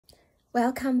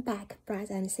Welcome back, brothers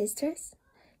and sisters.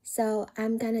 So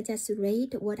I'm gonna just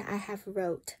read what I have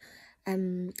wrote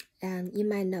in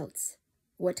my notes,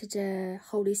 what the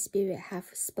Holy Spirit have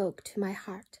spoke to my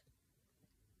heart.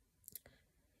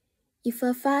 If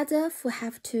a father would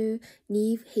have to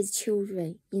leave his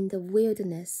children in the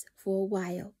wilderness for a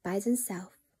while by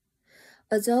themselves,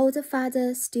 although the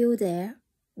father still there,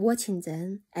 watching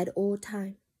them at all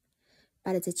time,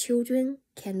 but the children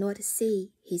cannot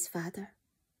see his father.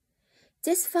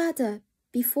 This father,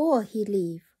 before he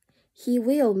leave, he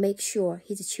will make sure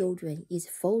his children is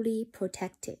fully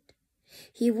protected.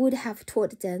 He would have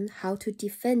taught them how to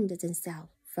defend themselves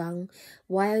from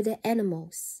wild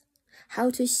animals,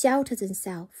 how to shelter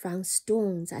themselves from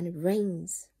storms and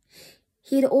rains.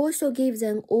 He'd also give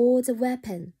them all the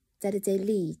weapons that they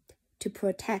need to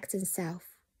protect themselves.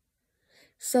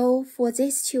 So for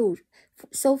this child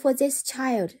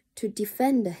to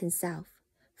defend himself,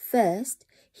 first,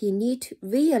 he needs to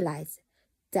realize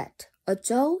that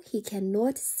although he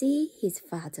cannot see his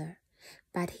father,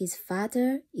 but his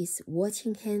father is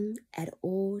watching him at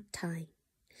all times,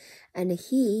 and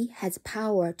he has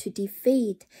power to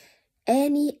defeat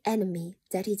any enemy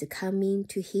that is coming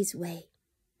to his way.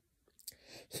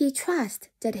 He trusts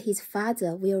that his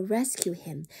father will rescue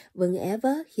him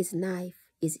whenever his life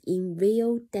is in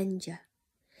real danger.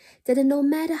 That no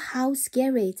matter how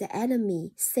scary the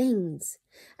enemy seems,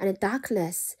 and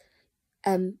darkness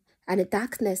can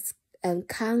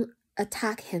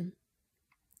attack him,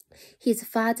 his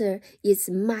father is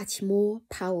much more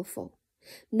powerful.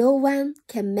 No one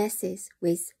can mess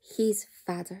with his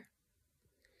father.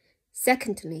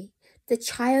 Secondly, the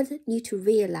child needs to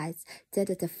realize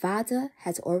that the father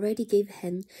has already given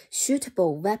him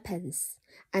suitable weapons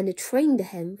and trained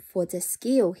him for the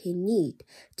skill he needs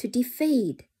to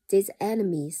defeat these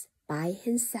enemies by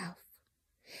himself.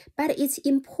 But it's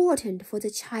important for the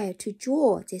child to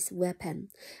draw this weapon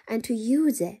and to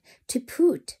use it to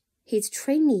put his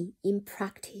training in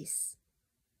practice.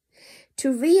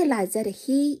 To realize that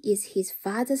he is his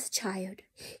father's child,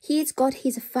 he's got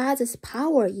his father's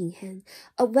power in him.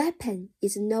 A weapon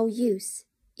is no use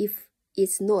if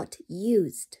it's not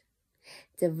used.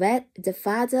 The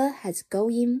father has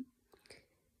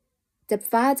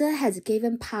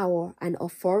given power and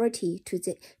authority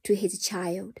to his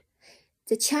child.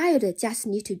 The child just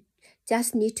need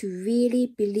to really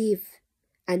believe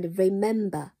and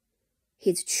remember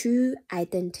his true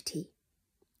identity.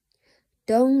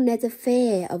 Don't let the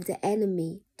fear of the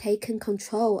enemy take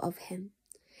control of him.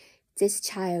 This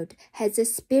child has the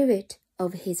spirit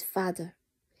of his father.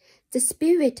 The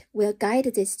Spirit will guide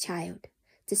this child.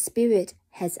 The Spirit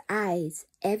has eyes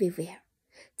everywhere.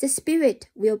 The Spirit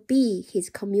will be his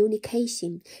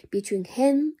communication between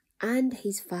him and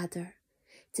his father.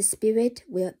 The Spirit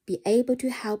will be able to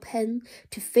help him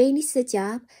to finish the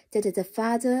job that the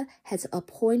Father has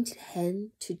appointed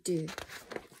him to do.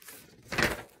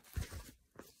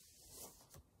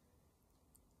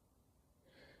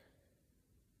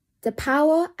 The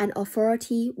power and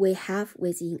authority we have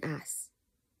within us.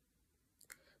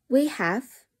 We have,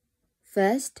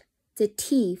 first, the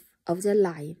teeth of the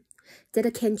lion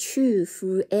that can chew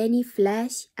through any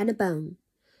flesh and bone.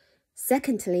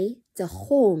 Secondly, the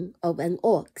horn of an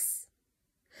ox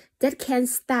that can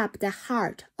stop the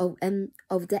heart of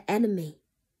the enemy.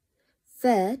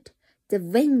 Third, the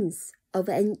wings of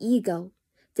an eagle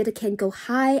that can go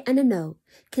high and low,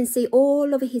 can see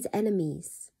all of his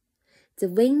enemies. The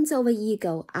wings of an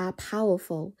eagle are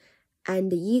powerful,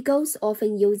 and the eagles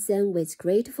often use them with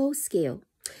grateful skill.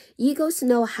 Eagles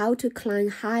know how to climb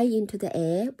high into the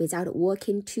air without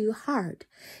working too hard.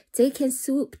 They can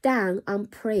swoop down on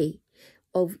prey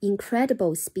of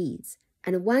incredible speeds,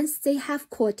 and once they have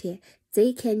caught it,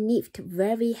 they can lift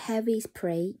very heavy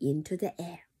prey into the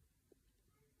air.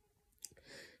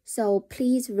 So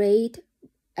please read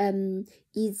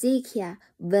Ezekiel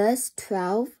verse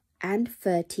 12 and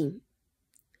 13.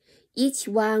 Each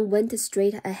one went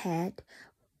straight ahead.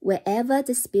 Wherever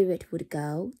the Spirit would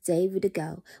go, they would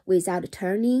go, without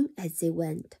turning as they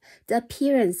went. The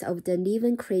appearance of the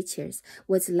living creatures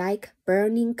was like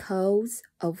burning coals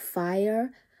of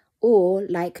fire or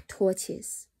like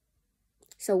torches.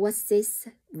 So what's this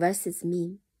verses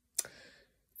mean?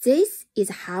 This is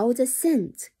how the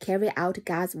saints carry out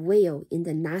God's will in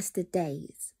the last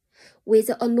days. With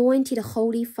the anointed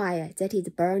holy fire that is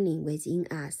burning within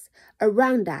us,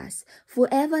 around us,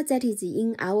 forever that is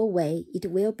in our way,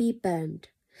 it will be burned.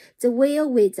 The wheel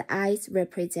with the eyes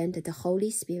represent the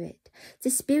Holy Spirit. The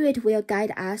Spirit will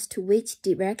guide us to which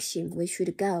direction we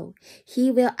should go.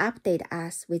 He will update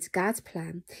us with God's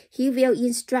plan. He will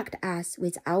instruct us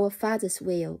with our Father's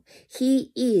will.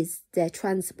 He is the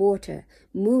transporter,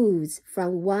 moves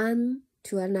from one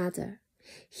to another.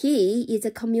 He is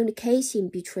a communication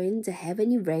between the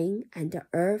heavenly realm and the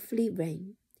earthly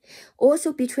realm,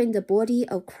 also between the body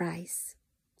of Christ.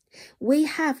 We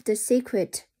have the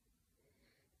secret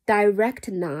direct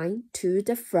line to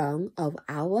the throne of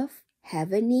our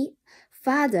Heavenly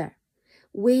Father.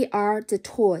 We are the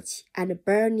torch and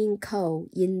burning coal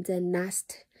in the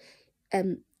last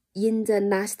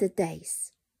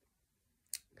days.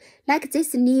 Like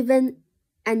this living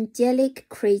angelic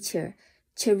creature,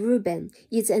 cherubim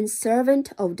is a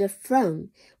servant of the throne.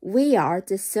 We are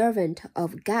the servant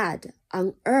of God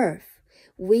on earth.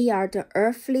 We are the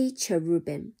earthly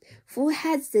cherubim, who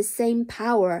has the same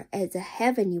power as the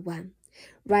heavenly one.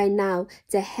 Right now,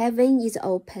 the heaven is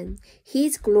open.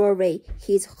 His glory,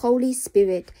 His Holy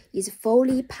Spirit is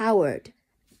fully poured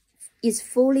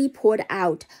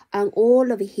out on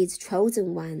all of His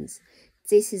chosen ones.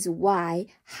 This is why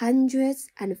hundreds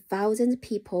and thousands of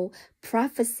people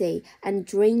prophesy and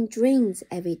dream dreams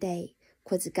every day,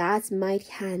 because God's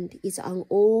mighty hand is on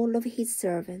all of His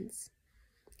servants.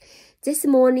 This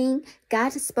morning,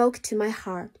 God spoke to my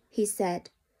heart. He said,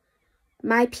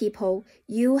 "My people,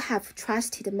 you have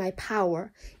trusted my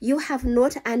power. You have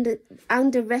not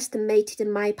underestimated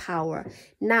my power.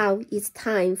 Now it's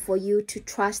time for you to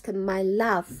trust my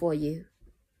love for you.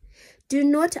 Do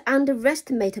not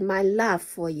underestimate my love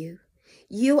for you.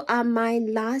 You are my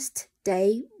last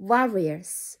day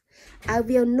warriors. I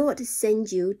will not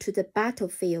send you to the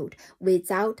battlefield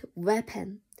without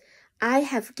weapon. I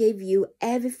have given you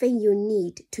everything you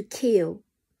need to kill.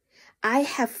 I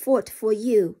have fought for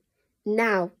you.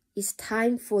 Now it's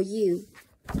time for you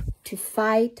to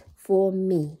fight for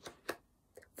me,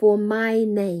 for my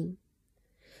name.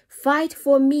 Fight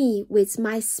for me with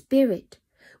my spirit,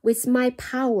 with my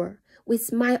power,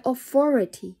 with my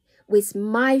authority, with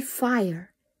my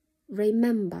fire.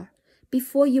 Remember,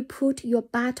 before you put your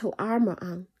battle armor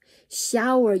on,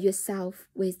 shower yourself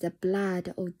with the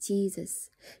blood of Jesus.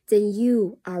 Then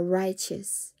you are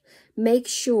righteous. Make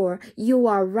sure you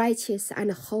are righteous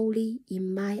and holy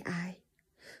in my eye.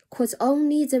 'Cause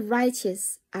only the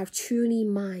righteous are truly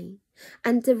mine,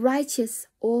 and the righteous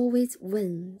always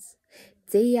wins.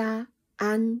 They are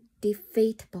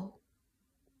undefeatable.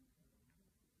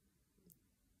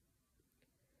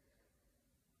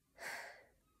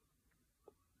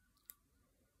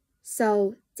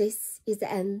 So this is the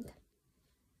end.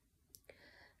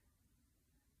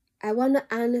 I want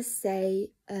to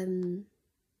say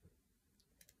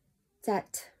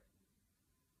that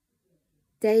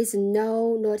there is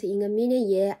not in a million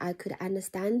years I could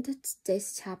understand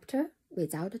this chapter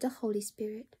without the Holy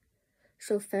Spirit.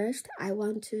 So first, I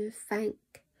want to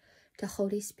thank the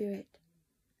Holy Spirit.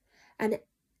 And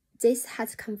this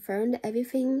has confirmed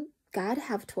everything God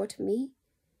have taught me.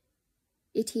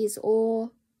 It is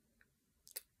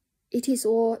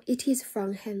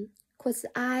from Him. Because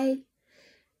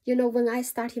when I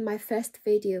started my first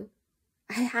video,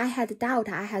 I had doubt.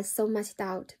 I had so much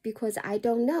doubt because I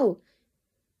don't know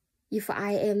if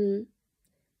I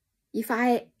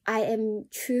am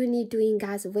truly doing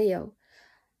God's will.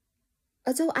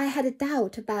 Although I had a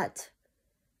doubt, but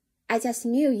I just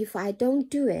knew if I don't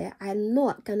do it, I'm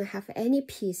not gonna have any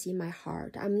peace in my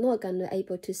heart. I'm not gonna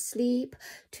able to sleep,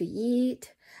 to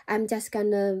eat. I just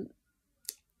can't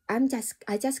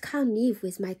live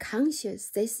with my conscience.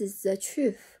 This is the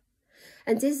truth.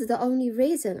 And this is the only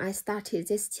reason I started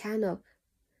this channel.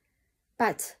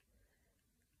 But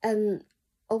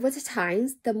over the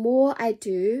times, the more I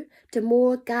do, the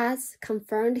more God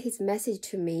confirmed His message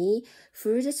to me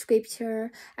through the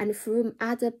scripture and through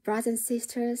other brothers and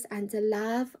sisters and the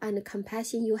love and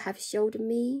compassion you have showed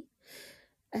me.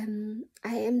 I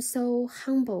am so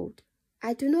humbled.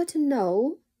 I do not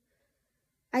know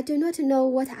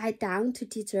what I done to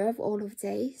deserve all of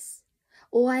this.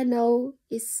 All I know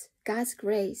is God's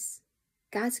grace.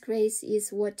 God's grace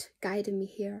is what guided me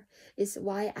here, is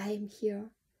why I am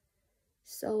here.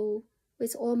 So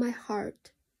with all my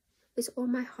heart,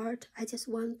 I just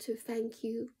want to thank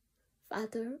you,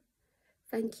 Father.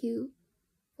 Thank you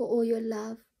for all your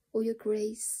love, all your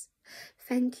grace.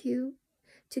 Thank you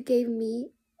to give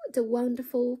me the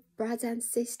wonderful brothers and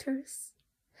sisters,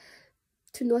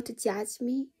 to not judge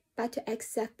me, but to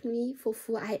accept me for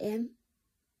who I am.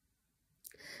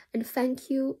 And thank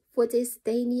you for this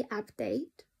daily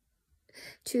update,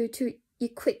 to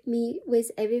equip me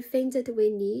with everything that we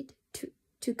need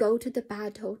to go to the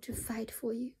battle to fight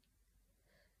for you.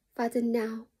 Father,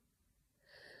 now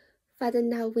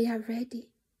we are ready,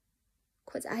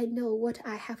 because I know what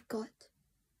I have got.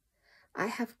 I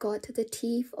have got the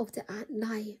teeth of the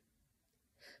lion,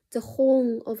 the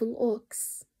horn of an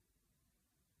ox,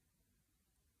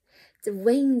 the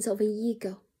wings of an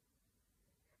eagle,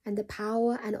 and the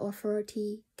power and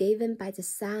authority given by the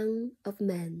Son of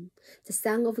Man, the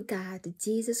Son of God,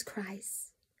 Jesus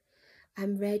Christ.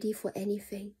 I'm ready for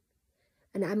anything,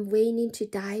 and I'm willing to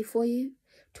die for you,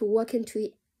 to walk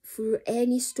through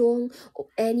any storm or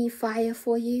any fire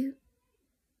for you,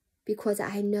 because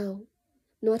I know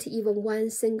not even one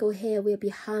single hair will be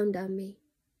harmed on me,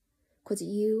 because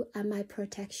you are my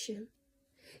protection.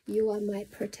 You are my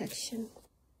protection.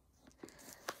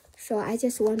 So I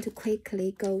just want to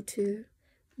quickly go to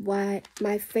my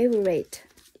favorite.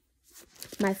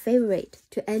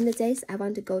 To end this, I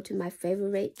want to go to my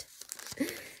favorite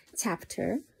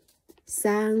chapter,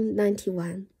 Psalm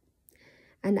 91.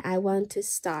 And I want to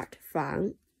start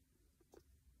from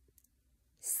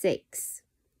 6.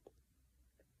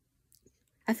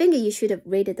 I think you should have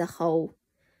read the whole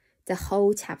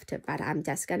chapter, but I'm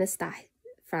just gonna start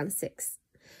from 6.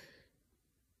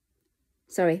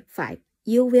 Sorry, 5.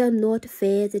 You will not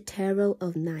fear the terror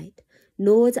of night,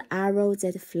 nor the arrow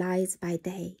that flies by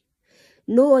day,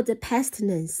 nor the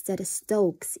pestilence that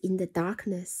stalks in the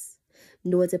darkness,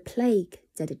 nor the plague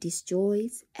that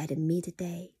destroys at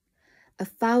midday.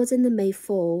 1,000 may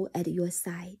fall at your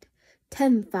side,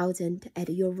 10,000 at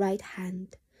your right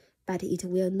hand, but it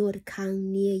will not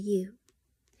come near you.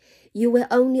 You will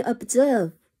only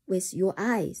observe with your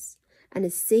eyes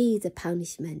and see the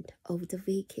punishment of the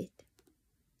wicked.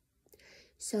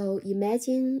 So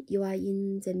imagine you are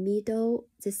in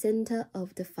the center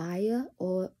of the fire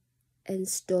or a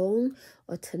storm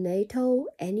or tornado,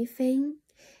 anything.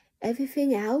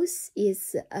 Everything else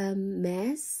is a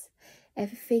mess.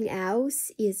 Everything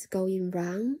else is going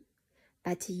wrong.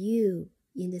 But you,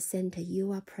 in the center,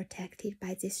 you are protected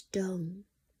by this dome.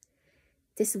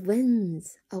 These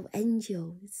wings of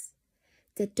angels.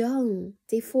 The dome,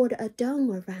 they form a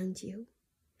dome around you.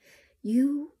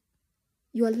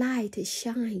 Your light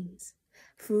shines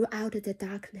throughout the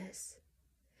darkness,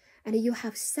 and you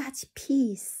have such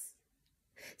peace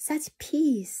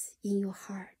in your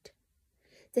heart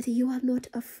that you are not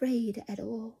afraid at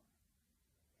all.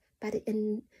 But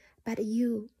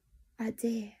you are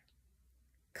there,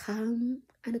 calm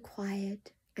and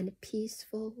quiet and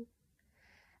peaceful,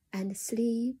 and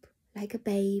sleep like a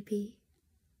baby.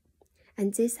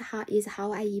 And this is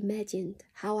how I imagined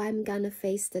how I'm gonna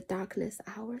face the dark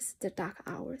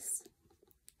hours.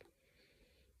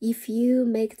 If you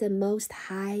make the Most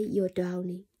High your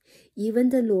dwelling, even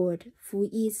the Lord, who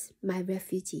is my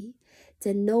refuge,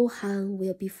 then no harm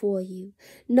will befall you,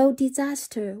 no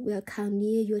disaster will come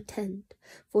near your tent,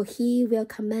 for he will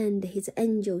command his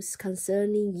angels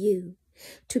concerning you,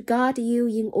 to guard you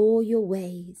in all your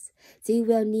ways. They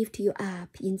will lift you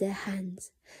up in their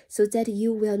hands, so that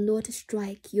you will not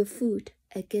strike your foot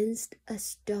against a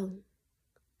stone.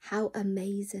 How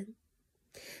amazing!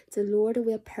 The Lord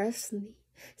will personally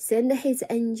send his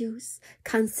angels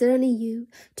concerning you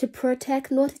to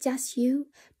protect not just you,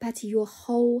 but your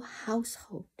whole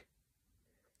household.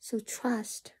 So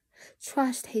trust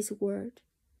his word.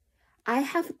 I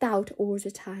have doubt all the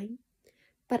time,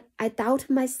 but I doubt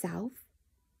myself.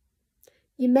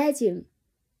 Imagine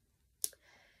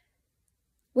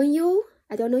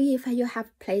I don't know if you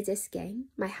have played this game.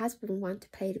 My husband wants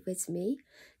to play it with me.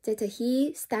 That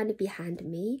he stand behind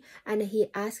me and he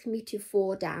asked me to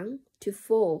fall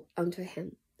onto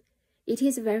him. It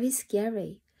is very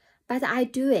scary, but I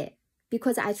do it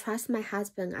because I trust my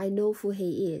husband. I know who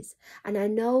he is, and I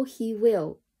know he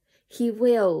will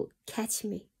catch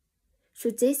me. So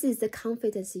this is the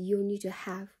confidence you need to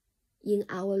have in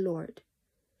our Lord.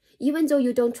 Even though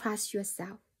you don't trust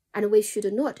yourself, and we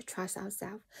should not trust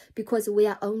ourselves because we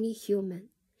are only human.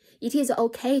 It is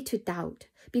okay to doubt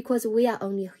because we are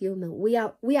only human. We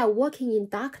are walking in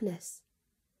darkness.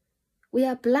 We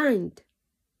are blind.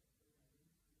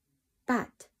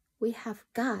 But we have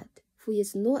God who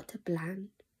is not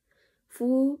blind,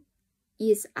 who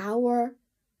is our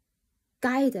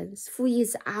guidance, who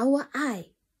is our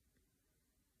eye.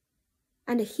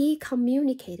 And he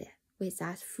communicated with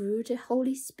us through the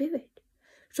Holy Spirit.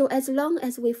 So as long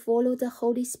as we follow the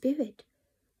Holy Spirit,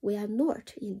 we are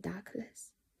not in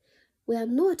darkness. We are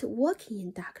not walking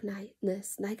in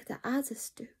darkness like the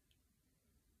others do.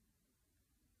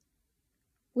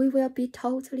 We will be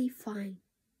totally fine.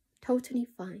 Totally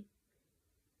fine.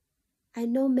 I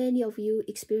know many of you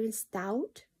experience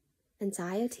doubt,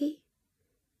 anxiety,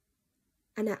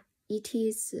 and it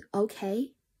is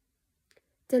okay.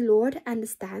 The Lord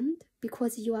understands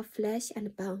because you are flesh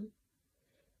and bone.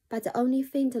 But the only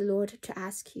thing the Lord to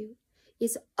ask you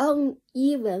is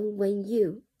even when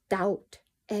you doubt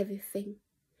everything,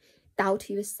 doubt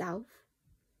yourself,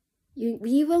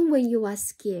 even when you are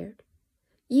scared,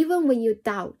 even when you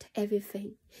doubt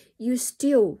everything, you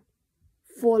still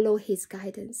follow his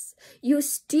guidance. You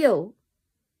still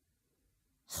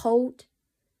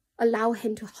allow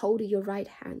him to hold your right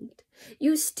hand.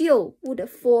 You still would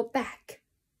fall back.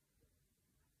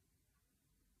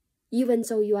 Even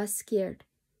though you are scared.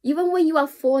 Even when you are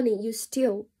falling, you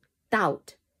still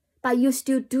doubt. But you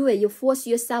still do it. You force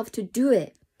yourself to do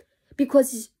it.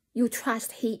 Because you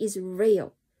trust he is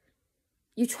real.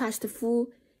 You trust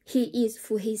who he is,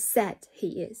 who he said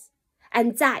he is.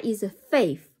 And that is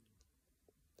faith.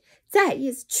 That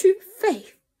is true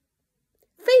faith.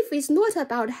 Faith is not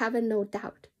about having no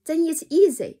doubt. Then it's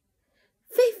easy.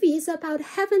 Faith is about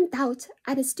having doubt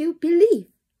and still believe.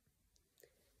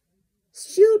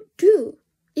 Still do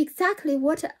exactly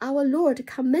what our Lord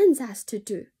commands us to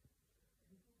do.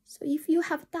 So if you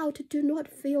have doubt, do not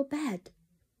feel bad.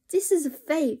 This is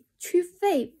faith, true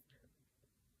faith.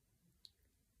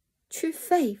 True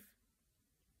faith.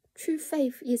 True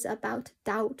faith is about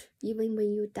doubt. Even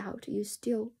when you doubt, you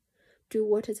still do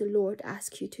what the Lord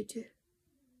asks you to do.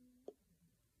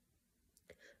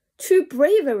 True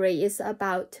bravery is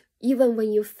about even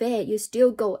when you fail, you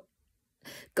still go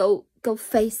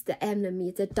face the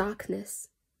enemy, the darkness.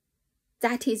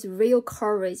 That is real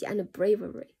courage and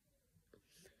bravery.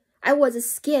 I was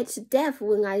scared to death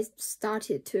when I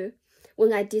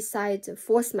decided to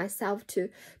force myself to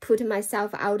put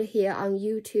myself out here on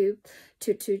YouTube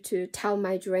to tell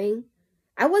my dream.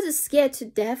 I was scared to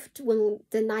death when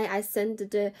the night I sent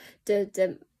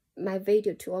my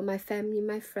video to all my family,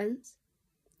 my friends.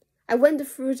 I went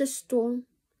through the storm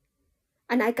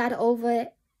and I got over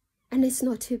it, and it's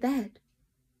not too bad.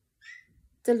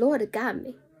 The Lord got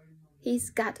me. He's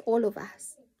got all of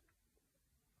us.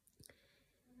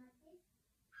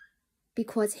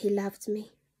 Because he loved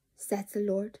me, said the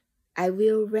Lord, I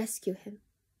will rescue him.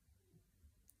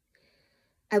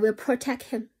 I will protect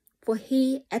him, for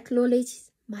he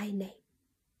acknowledges my name.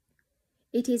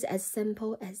 It is as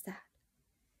simple as that.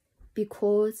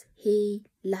 Because he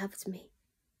loved me.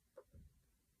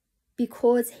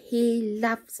 Because he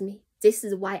loves me. This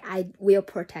is why I will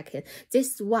protect him.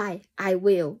 This is why I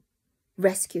will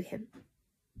rescue him.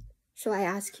 So I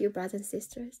ask you, brothers and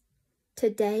sisters,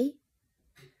 today,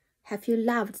 have you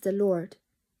loved the Lord?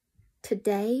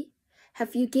 Today,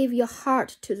 have you given your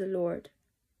heart to the Lord?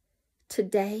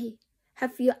 Today,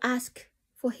 have you asked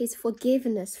for his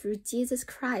forgiveness through Jesus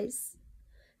Christ?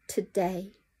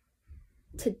 Today,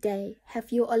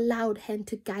 have you allowed him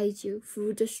to guide you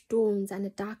through the storms and the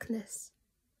darkness?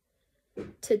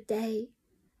 Today,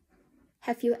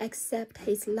 have you accepted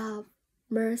his love,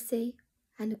 mercy,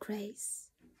 and grace?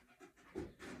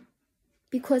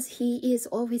 Because he is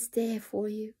always there for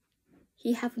you.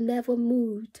 He have never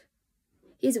moved.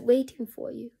 He's waiting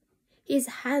for you. His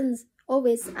hands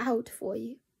always out for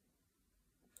you.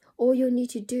 All you need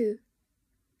to do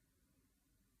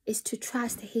is to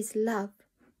trust his love.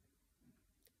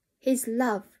 His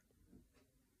love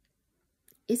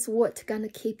is what's gonna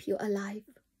keep you alive.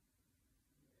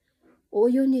 All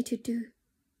you need to do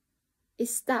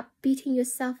is stop beating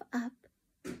yourself up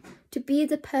to be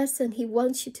the person he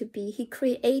wants you to be, he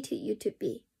created you to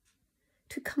be,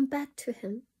 to come back to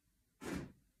him.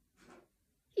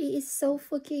 He is so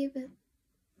forgiving.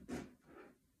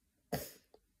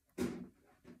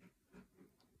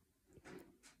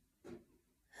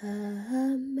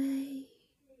 Amazing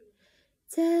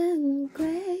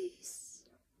grace,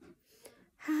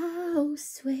 how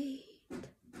sweet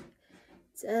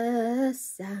the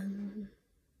sound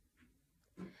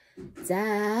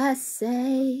that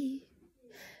saved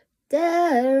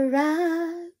the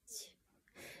wretch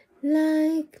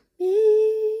like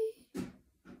me.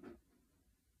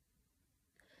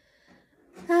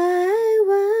 I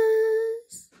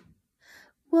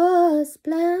was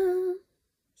blind,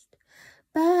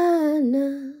 but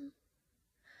now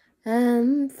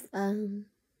I'm found.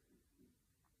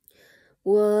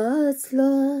 Was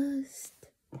lost,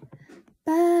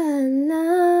 but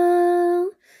now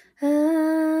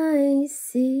I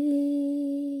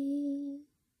see.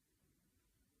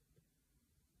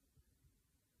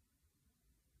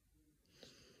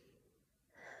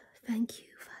 Thank you,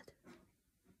 Father.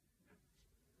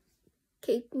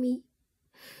 Keep me,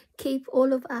 keep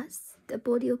all of us, the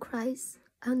body of Christ,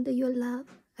 under your love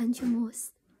and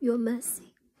your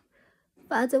mercy.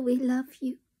 Father, we love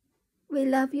you. We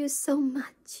love you so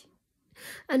much.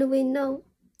 And we know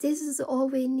This is all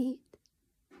we need.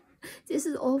 This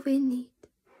is all we need,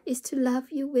 is to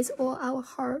love you with all our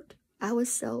heart, our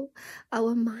soul,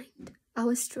 our mind,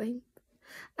 our strength,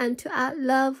 and to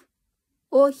love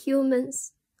all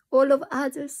humans, all of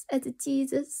others, as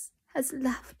Jesus has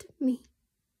loved me.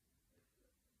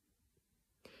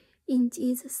 In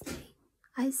Jesus' name,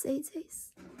 I say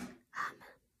this.